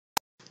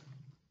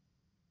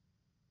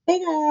Hey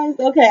guys,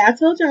 okay, I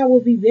told you I will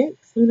be back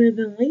sooner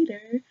than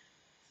later.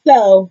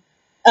 So,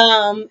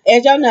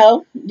 as y'all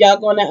know, y'all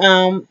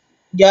gonna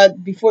y'all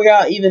before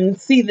y'all even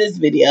see this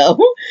video,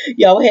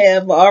 y'all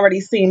have already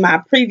seen my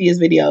previous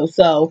video.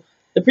 So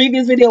the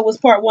previous video was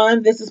part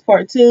one. This is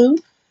part two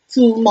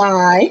to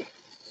my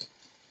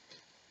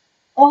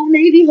old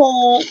Navy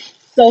haul.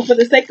 So for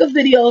the sake of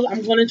videos,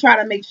 I'm gonna try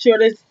to make sure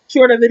this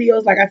shorter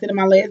videos, like I said in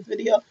my last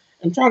video.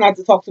 I'm trying not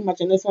to talk too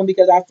much in this one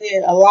because I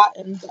said a lot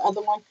in the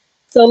other one.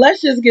 So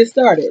let's just get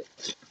started.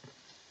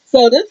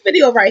 So this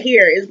video right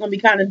here is going to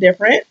be kind of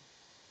different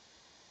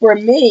for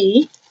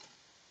me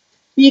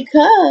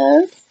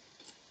because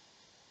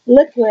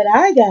look what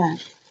I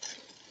got.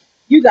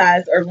 You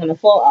guys are going to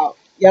fall out.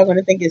 Y'all going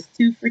to think it's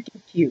too freaking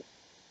cute.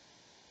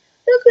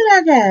 Look what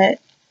I got. Isn't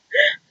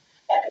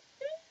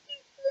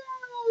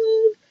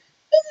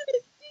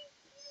it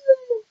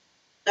cute?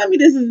 I mean,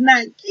 this is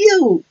not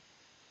cute.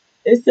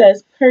 It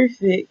says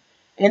perfect.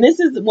 And this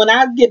is when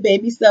I get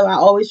baby stuff, I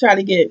always try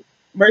to get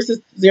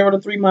versus 0 to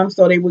 3 months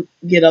so they would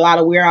get a lot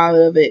of wear out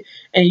of it.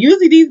 And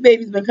usually these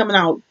babies been coming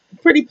out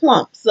pretty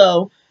plump.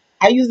 So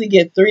I usually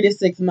get 3 to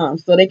 6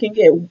 months so they can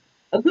get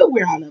a good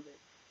wear out of it.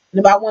 And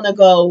if I want to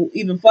go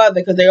even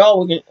further, because they're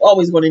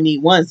always going to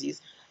need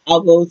onesies, I'll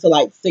go to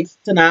like 6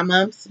 to 9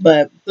 months,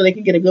 but so they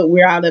can get a good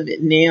wear out of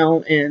it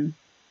now and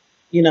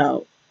you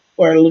know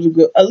for a little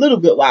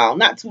good while,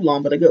 not too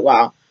long, but a good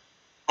while.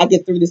 I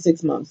get 3 to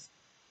 6 months.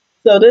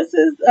 So this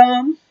is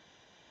a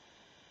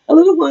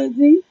little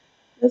onesie.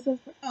 This is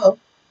oh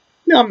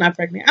no, I'm not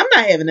pregnant. I'm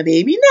not having a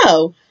baby.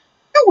 No,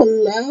 I would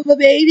love a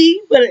baby,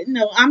 but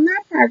no, I'm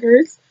not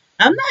pregnant.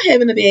 I'm not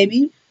having a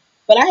baby,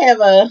 but I have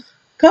a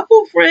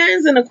couple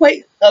friends and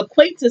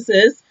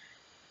acquaintances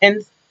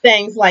and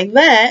things like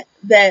that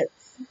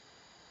that's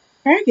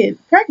pregnant.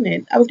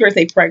 Pregnant. I was going to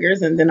say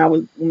preggers, and then I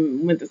was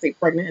went to say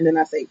pregnant, and then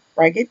I say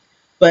pregnant,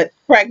 but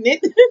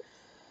pregnant.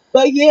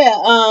 But yeah,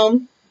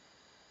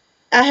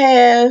 I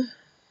have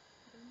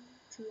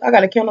I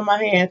got to count on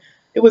my hand.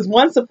 It was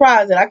one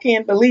surprise that I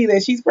can't believe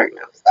that she's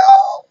pregnant. I'm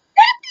so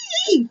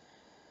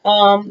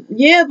happy.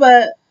 Yeah,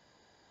 but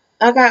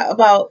I got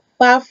about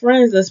 5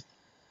 friends that's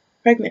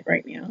pregnant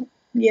right now.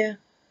 Yeah,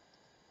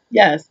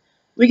 yes.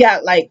 We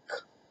got like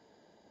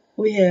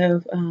we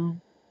have um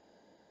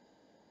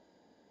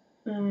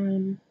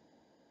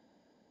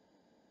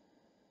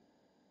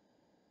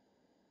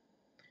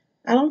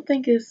I don't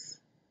think it's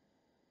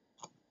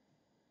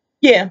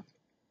yeah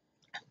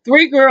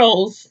 3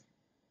 girls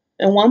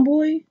and 1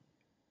 boy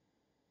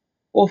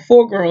or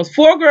 4 girls,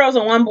 4 girls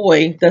and 1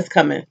 boy that's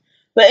coming.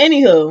 But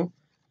anywho,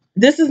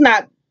 this is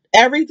not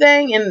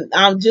everything, and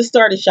I just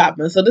started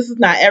shopping, so this is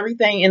not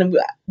everything. And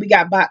we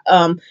got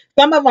some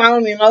of them I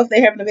don't even know if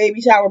they're having a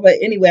baby shower, but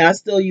anyway, I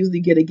still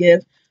usually get a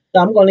gift,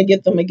 so I'm going to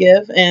get them a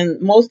gift.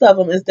 And most of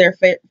them is their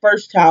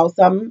first child,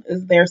 some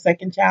is their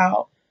second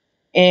child,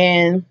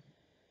 and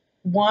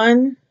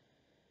one,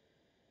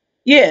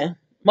 yeah,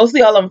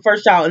 mostly all of them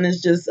first child, and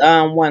it's just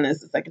one is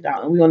the second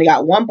child, and we only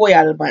got 1 boy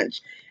out of the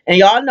bunch. And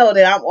y'all know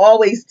that I'm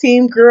always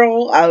team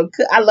girl.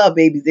 I love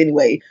babies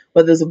anyway,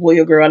 whether it's a boy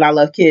or girl, and I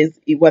love kids,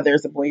 whether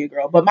it's a boy or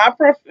girl. But my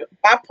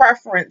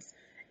preference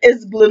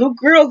is little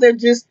girls. They're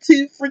just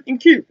too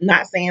freaking cute.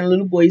 Not saying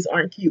little boys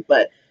aren't cute,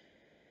 but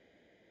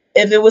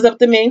if it was up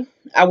to me,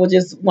 I would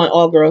just want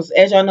all girls.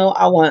 As y'all know,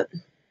 I want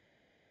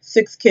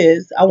 6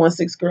 kids. I want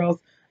 6 girls.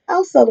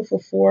 I'll settle for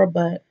 4,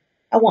 but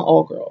I want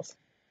all girls.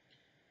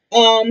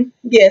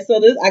 Yeah, so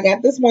this I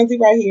got this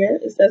onesie right here.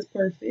 It says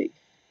perfect.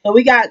 So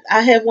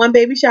I have one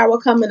baby shower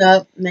coming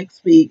up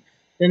next week.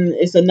 Then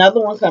it's another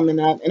one coming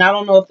up. And I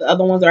don't know if the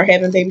other ones are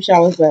having baby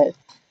showers, but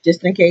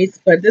just in case.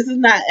 But this is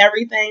not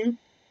everything.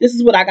 This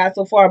is what I got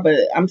so far, but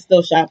I'm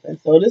still shopping.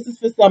 So this is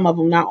for some of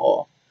them, not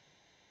all.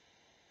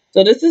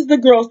 So this is the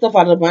girl stuff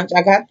out of the bunch.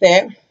 I got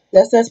that.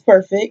 That says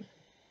perfect.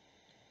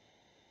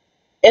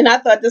 And I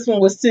thought this one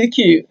was too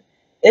cute.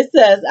 It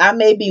says, I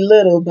may be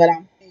little, but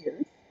I'm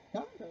fierce.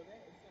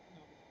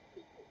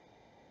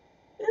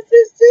 This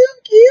is too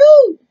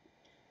cute.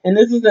 And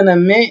this is in a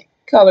mint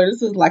color.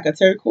 This is like a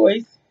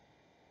turquoise,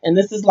 and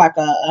this is like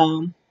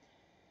a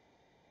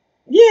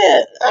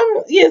yeah,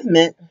 it's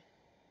mint.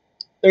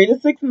 3 to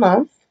 6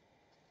 months,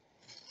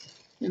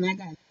 and I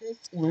got this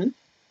one.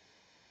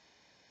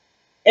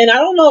 And I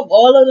don't know if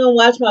all of them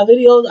watch my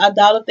videos. I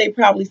doubt if they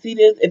probably see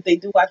this. If they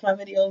do watch my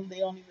videos, they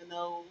don't even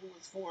know who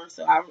it's for.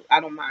 So I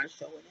don't mind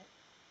showing it.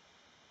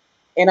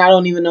 And I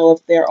don't even know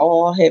if they're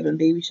all having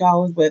baby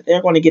showers, but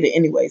they're going to get it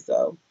anyway.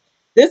 So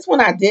this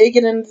one I did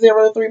get in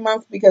 0 to 3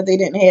 months because they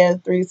didn't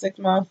have 3 to 6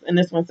 months, and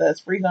this one says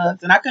free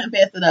hugs, and I couldn't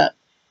pass it up.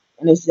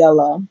 And it's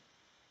yellow.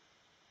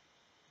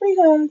 Free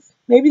hugs.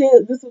 Maybe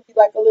this would be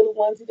like a little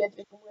onesie that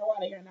they can wear while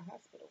they're in the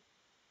hospital.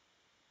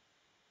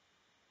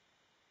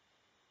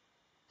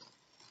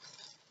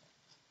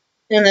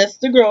 And that's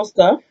the girl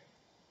stuff.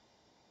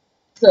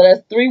 So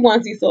that's 3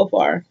 onesies so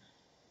far.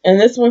 And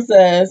this one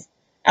says,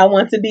 I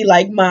want to be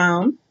like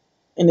mom.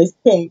 And it's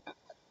pink.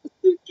 It's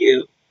so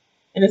cute.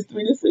 And it's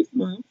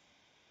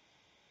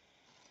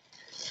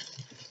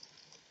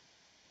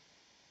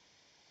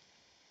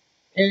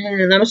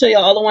And I'm gonna show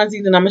y'all all the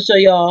onesies, and I'm gonna show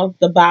y'all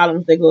the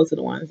bottoms that go to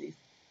the onesies.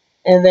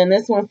 And then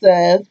this one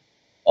says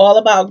all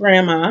about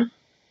grandma,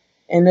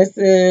 and this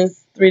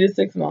is 3 to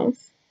 6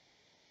 months.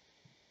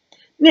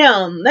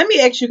 Now, let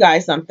me ask you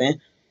guys something.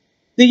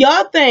 Do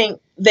y'all think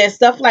that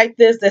stuff like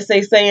this that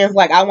say sayings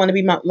like "I want to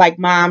be like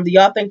mom"? Do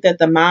y'all think that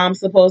the mom's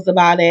supposed to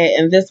buy that?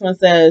 And this one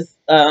says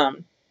all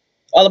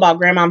about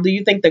grandma. Do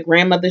you think the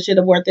grandmother should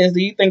have worn this?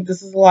 Do you think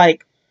this is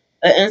like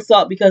an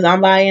insult because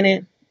I'm buying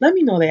it? Let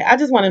me know that. I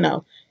just want to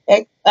know.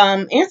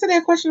 Answer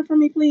that question for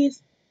me,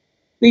 please.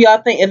 Do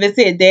y'all think if it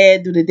said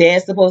dad, do the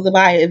dad supposed to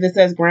buy it? If it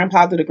says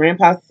grandpa, do the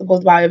grandpa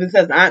supposed to buy it? If it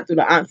says aunt, do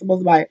the aunt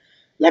supposed to buy it?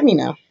 Let me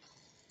know.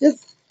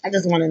 I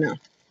just want to know.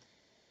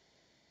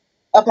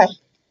 Okay.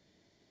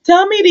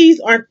 Tell me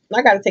these aren't.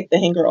 I gotta take the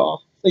hanger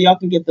off so y'all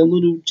can get the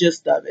little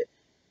gist of it.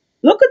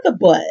 Look at the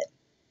butt.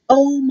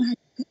 Oh my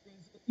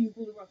goodness, with these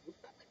little ruffles.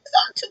 These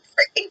are too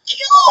freaking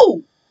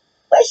cute.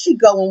 Where's she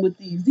going with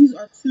these? These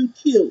are too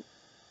cute.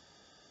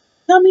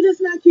 Tell me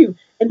this not cute.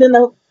 And then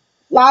the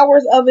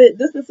flowers of it.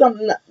 This is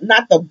something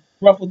not the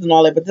ruffles and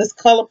all that, but this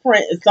color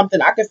print is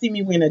something I could see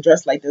me wearing a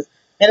dress like this.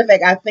 Matter of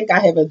fact, I think I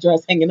have a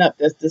dress hanging up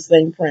that's the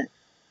same print.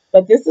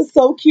 But this is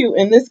so cute,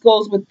 and this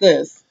goes with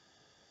this.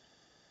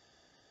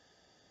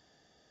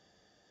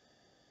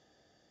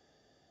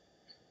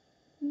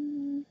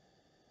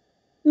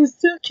 It's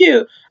too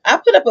cute. I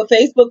put up a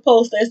Facebook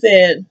post that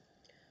said,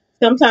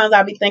 sometimes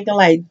I'll be thinking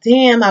like,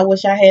 damn, I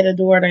wish I had a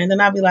daughter. And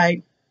then I'll be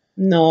like,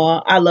 no,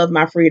 I love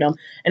my freedom.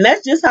 And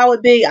that's just how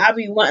it be. I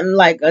be wanting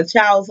like a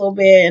child so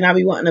bad and I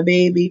be wanting a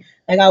baby.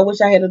 Like I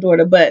wish I had a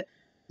daughter. But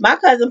my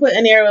cousin put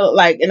in there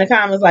like in the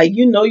comments like,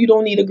 you know you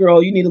don't need a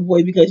girl, you need a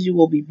boy because you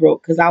will be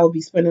broke because I will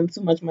be spending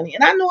too much money.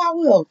 And I know I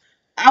will.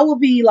 I will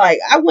be like,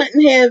 I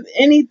wouldn't have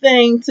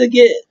anything to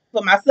get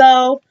for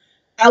myself.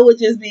 I would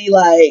just be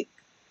like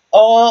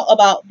all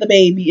about the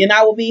baby. And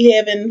I will be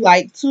having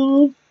like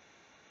two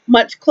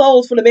much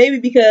clothes for the baby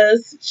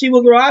because she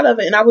will grow out of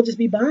it and I would just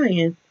be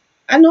buying.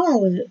 I know I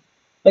would.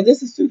 But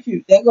this is too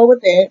cute. That go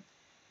with that.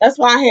 That's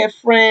why I have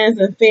friends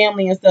and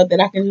family and stuff that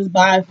I can just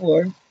buy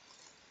for.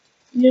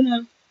 You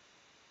know.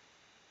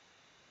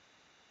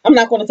 I'm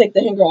not going to take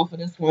the hanger off of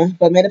this one.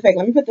 But matter of fact,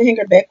 let me put the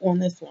hanger back on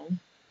this one.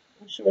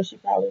 I'm sure she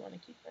probably want to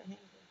keep the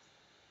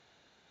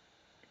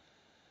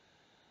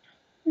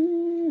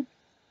hanger.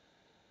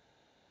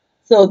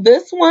 So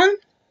this one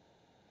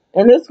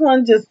and this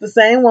one just the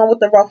same one with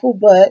the ruffled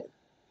butt.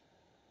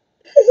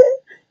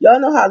 Y'all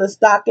know how the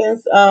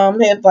stockings have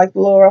like the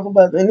little ruffle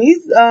buttons, and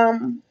these are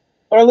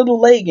little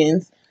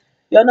leggings.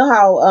 Y'all know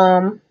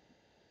how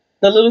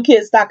the little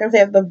kids stockings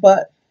have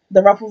the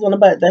ruffles on the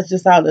butt. That's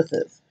just how this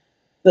is.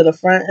 So the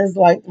front is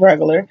like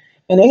regular,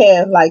 and they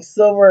have like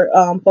silver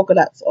polka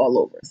dots all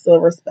over,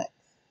 silver specks,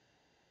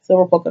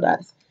 silver polka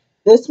dots.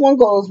 This one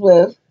goes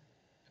with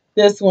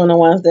this one, the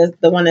one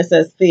that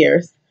says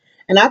fierce.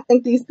 And I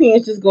think these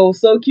pants just go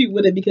so cute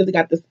with it because it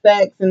got the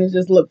specs and it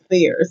just looked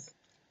fierce.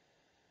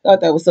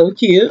 Thought that was so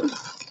cute.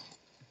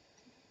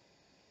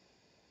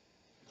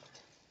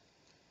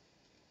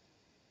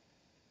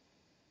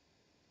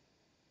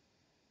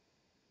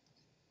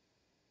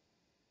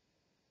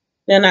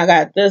 Then I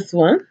got this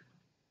one.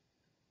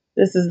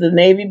 This is the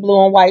navy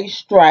blue and white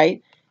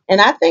stripe. And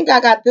I think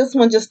I got this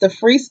one just a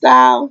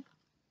freestyle.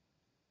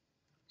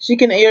 She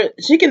can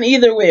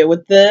either wear it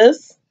with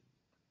this.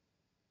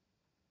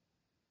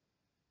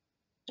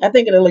 I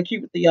think it'll look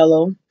cute with the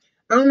yellow.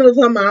 I don't know if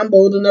I'm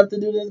bold enough to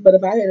do this, but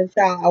if I had a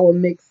child, I would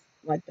mix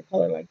like the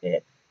color like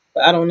that.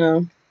 But I don't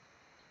know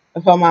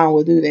if her mom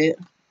would do that.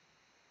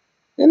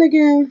 Then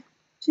again,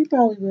 she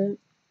probably would.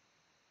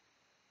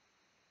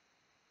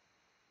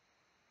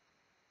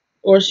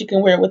 Or she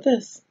can wear it with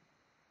this.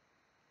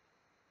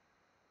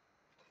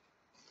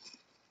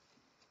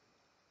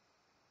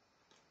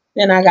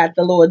 Then I got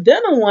the little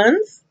denim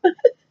ones.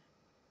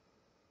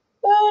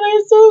 Oh,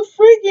 they're so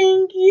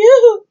freaking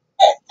cute.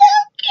 It's so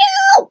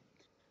cute.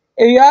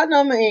 If y'all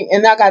know me,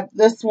 and I got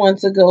this one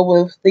to go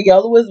with the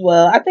yellow as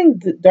well. I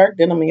think the dark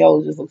denim and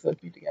yellow just look so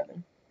cute together.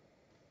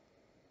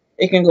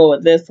 It can go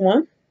with this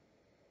one.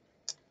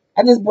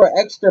 I just brought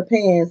extra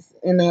pants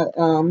in that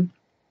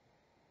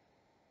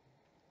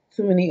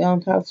too many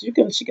tops.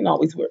 She can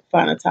always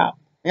find a top.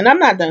 And I'm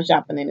not done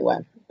shopping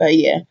anyway. But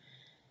yeah.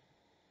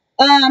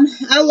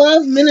 I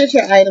love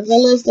miniature items. I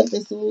love stuff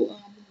that's so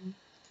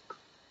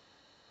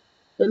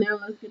so now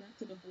let's get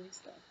into the boy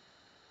stuff.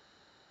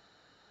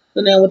 So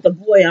now with the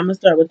boy, I'm gonna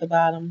start with the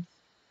bottom.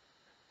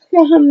 I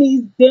got him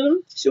these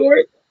denim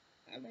shorts.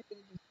 I think those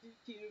are too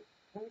cute.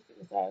 Let me see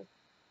the size.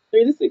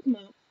 3 to 6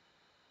 months.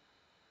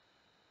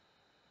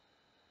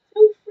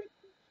 So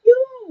freaking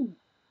cute.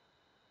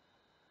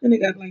 Then they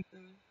got like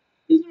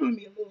these remind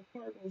me of little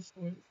cargo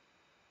shorts.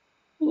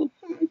 Little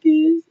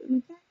pockets. And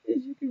the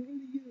pockets you can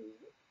really use.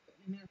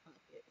 In their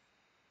pockets.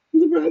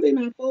 I'm surprised they're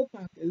not full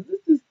pockets.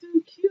 This is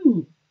too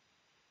cute.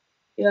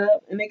 Yeah.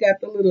 And they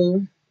got the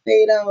little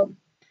fade out.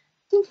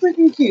 So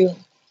freaking cute.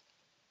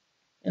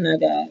 And I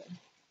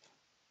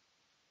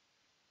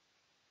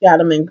got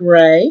them in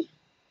gray.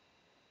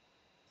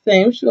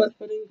 Same shorts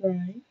but in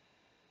gray.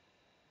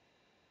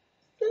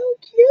 So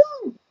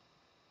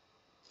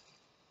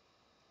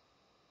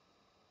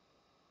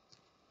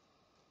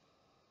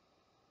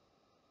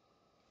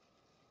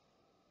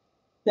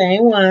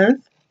Same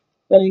ones,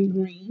 but in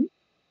green.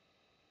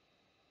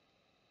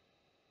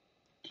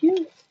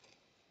 Cute.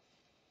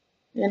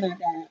 And I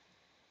got,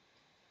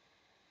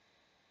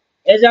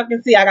 as y'all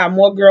can see, I got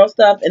more girl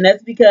stuff, and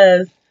that's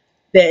because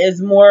there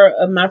is more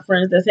of my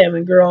friends that's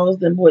having girls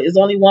than boys. It's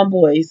only one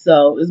boy,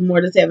 so it's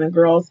more that's having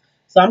girls.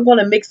 So I'm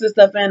gonna mix this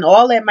stuff in.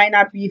 All that might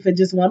not be for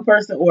just one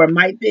person, or it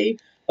might be,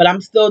 but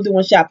I'm still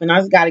doing shopping. I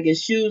just gotta get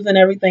shoes and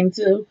everything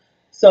too.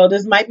 So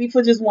this might be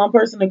for just one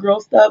person, the girl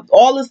stuff.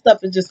 All this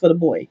stuff is just for the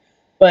boy,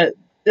 but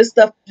this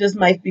stuff just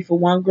might be for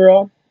one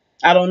girl.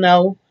 I don't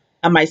know.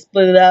 I might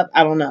split it up.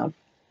 I don't know,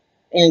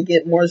 and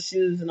get more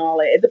shoes and all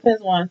that. It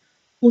depends on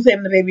who's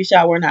having the baby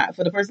shower or not.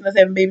 For the person that's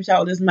having baby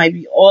shower, this might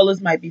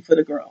be for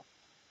the girl.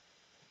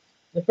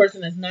 The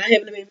person that's not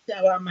having a baby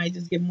shower, I might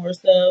just get more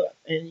stuff,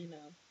 and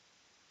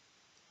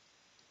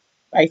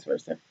vice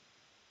versa.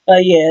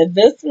 But yeah,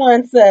 this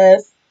one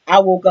says, "I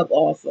woke up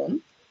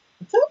awesome."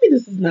 Tell me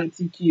this is not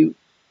too cute.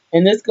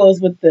 And this goes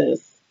with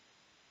this.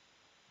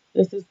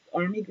 This is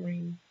army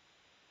green.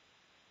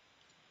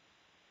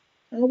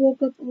 I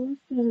woke up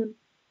awesome,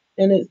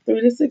 and it's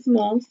 3 to 6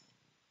 months.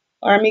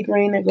 Army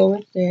green that go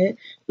with that.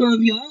 So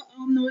if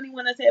y'all know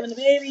anyone that's having a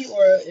baby,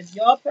 or if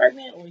y'all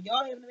pregnant, or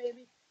y'all having a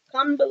baby,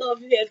 comment below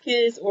if you have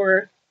kids,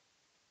 or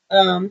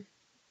um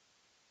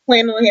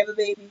plan on having a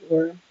baby,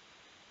 or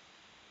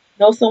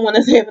know someone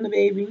that's having a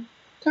baby.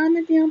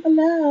 Comment down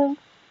below.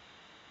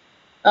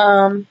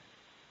 Um,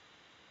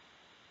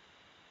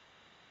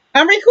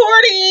 I'm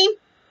recording.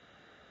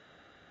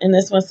 And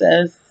this one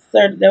says,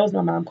 "Sir," that was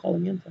my mom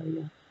calling me. I'm sorry,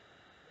 y'all,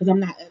 because I'm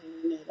not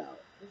editing it out.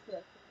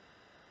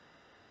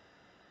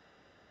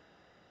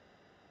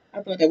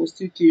 I thought that was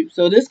too cute.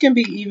 So this can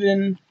be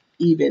even.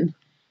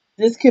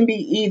 This can be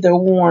either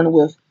worn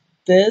with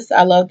this.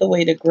 I love the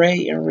way the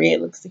gray and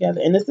red looks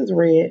together. And this is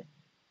red.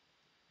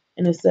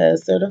 And it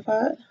says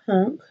certified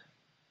hunk.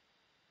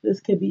 This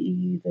could be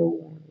either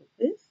worn with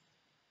this,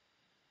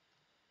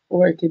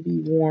 or it could be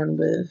worn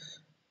with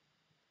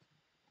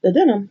the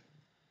denim.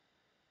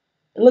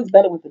 It looks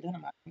better with the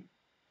denim, I think.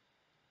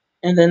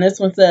 And then this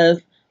one says,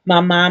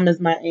 "My mom is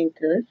my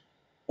anchor."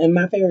 And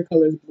my favorite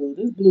color is blue.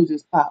 This blue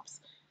just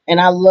pops. And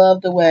I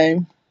love the way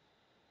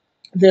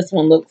this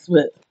one looks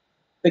with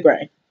the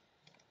gray.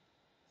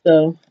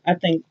 So I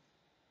think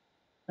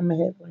I'm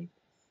gonna have like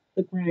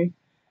the gray.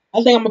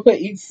 I think I'm gonna put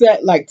each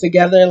set like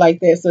together like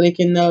that so they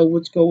can know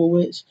which go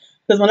with which.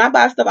 Because when I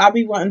buy stuff, I'll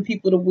be wanting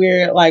people to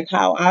wear it like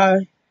how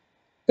I.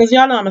 Because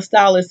y'all know I'm a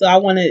stylist, so I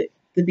want it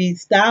to be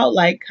styled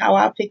like how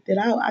I picked it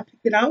out. I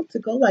picked it out to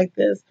go like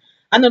this.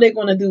 I know they're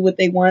gonna do what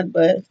they want,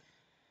 but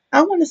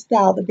I want to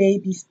style the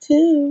babies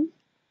too.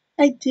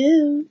 I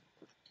do.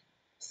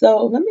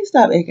 So let me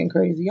stop acting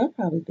crazy. Y'all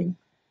probably think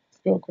it's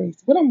real crazy.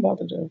 What I'm about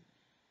to do?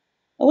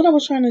 Oh, what I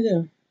was trying to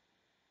do?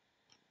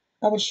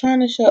 I was trying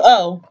to show.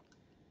 Oh,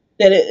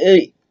 that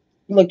it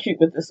look cute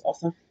with this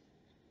also.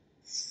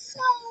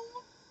 So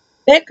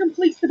that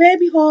completes the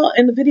baby haul,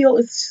 and the video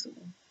is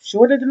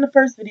shorter than the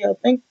first video.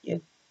 Thank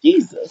you,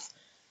 Jesus.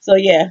 So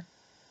yeah,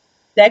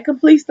 that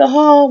completes the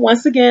haul.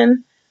 Once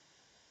again,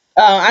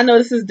 I know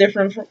this is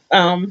different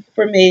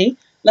for me.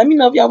 Let me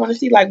know if y'all want to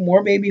see like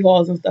more baby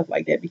hauls and stuff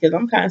like that, because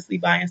I'm constantly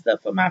buying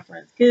stuff for my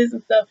friends' kids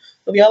and stuff.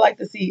 So if y'all like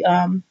to see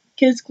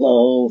kids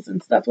clothes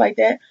and stuff like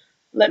that,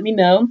 let me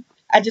know.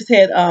 I just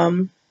had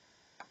I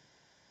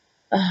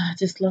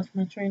just lost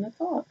my train of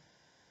thought.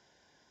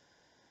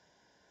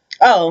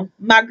 Oh,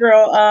 my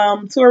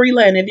girl, Tori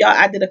Lynn. If y'all,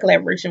 I did a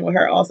collaboration with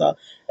her also.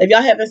 If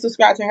y'all haven't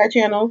subscribed to her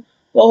channel,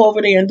 go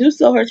over there and do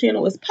so. Her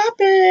channel is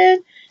popping,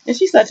 and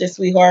she's such a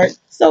sweetheart,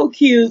 so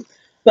cute.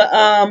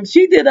 But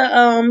she did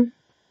a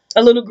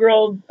little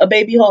girl, a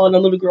baby haul and a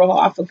little girl haul.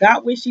 I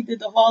forgot where she did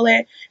the haul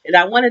at, and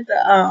I wanted to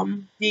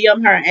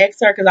DM her and ask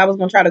her because I was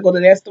gonna try to go to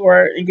that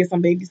store and get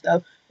some baby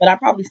stuff, but I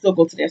probably still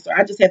go to that store.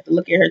 I just have to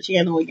look at her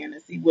channel again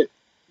and see what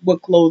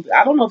clothes.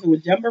 I don't know if it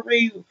was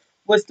Jamboree,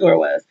 what store it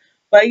was,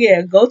 but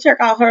yeah, go check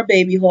out her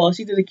baby haul.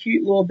 She did a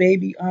cute little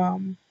baby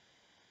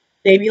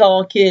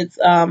haul, kids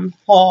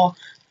haul.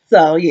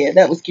 So yeah,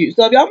 that was cute.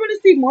 So if y'all want to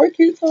see more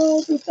kids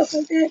hauls and stuff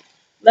like that,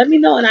 let me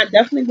know, and I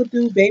definitely would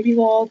do baby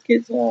hauls,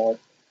 kids hauls.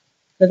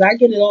 Because I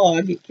get it all.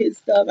 I get kids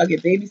stuff, I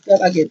get baby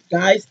stuff, I get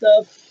guy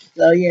stuff.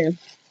 So yeah,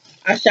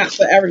 I shop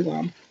for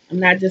everyone. I'm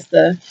not just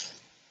a.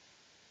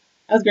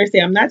 I was gonna say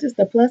I'm not just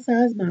a plus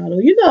size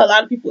model. You know, a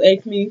lot of people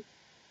ask me,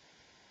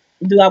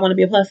 do I want to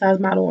be a plus size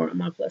model or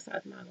am I a plus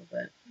size model?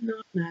 But no,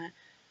 I'm not.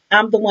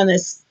 I'm the one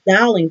that's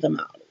styling the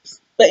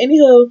models. But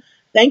anywho,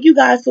 thank you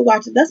guys for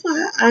watching. That's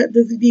why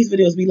these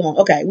videos be long.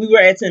 Okay, we were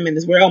at 10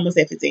 minutes. We're almost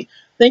at 15.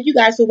 Thank you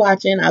guys for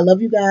watching. I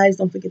love you guys.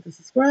 Don't forget to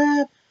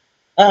subscribe.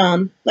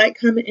 Like,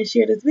 comment, and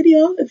share this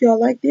video. If y'all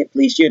liked it,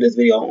 please share this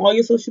video on all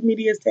your social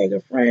medias, tag a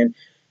friend,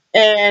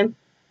 and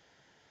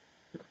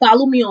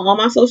follow me on all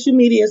my social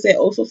medias at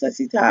Also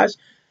Sexy Taj,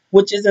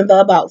 which is in the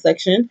About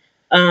section.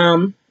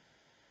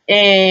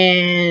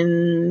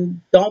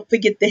 And don't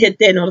forget to hit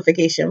that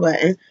notification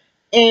button.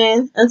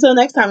 And until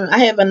next time, I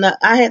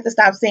have to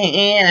stop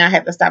saying and I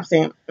have to stop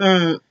saying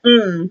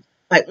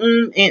like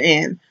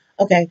and.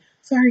 Okay,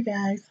 sorry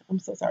guys, I'm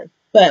so sorry,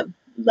 but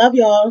love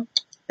y'all.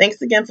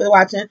 Thanks again for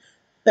watching.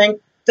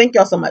 Thank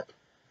y'all so much.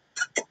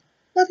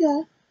 Love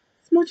y'all.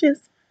 Smooches.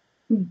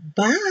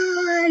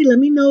 Bye. Let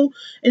me know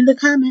in the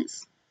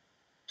comments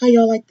how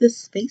y'all like this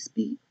space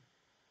beat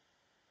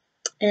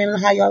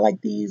and how y'all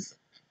like these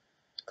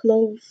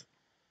clothes.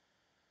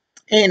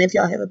 And if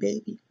y'all have a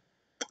baby.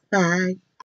 Bye.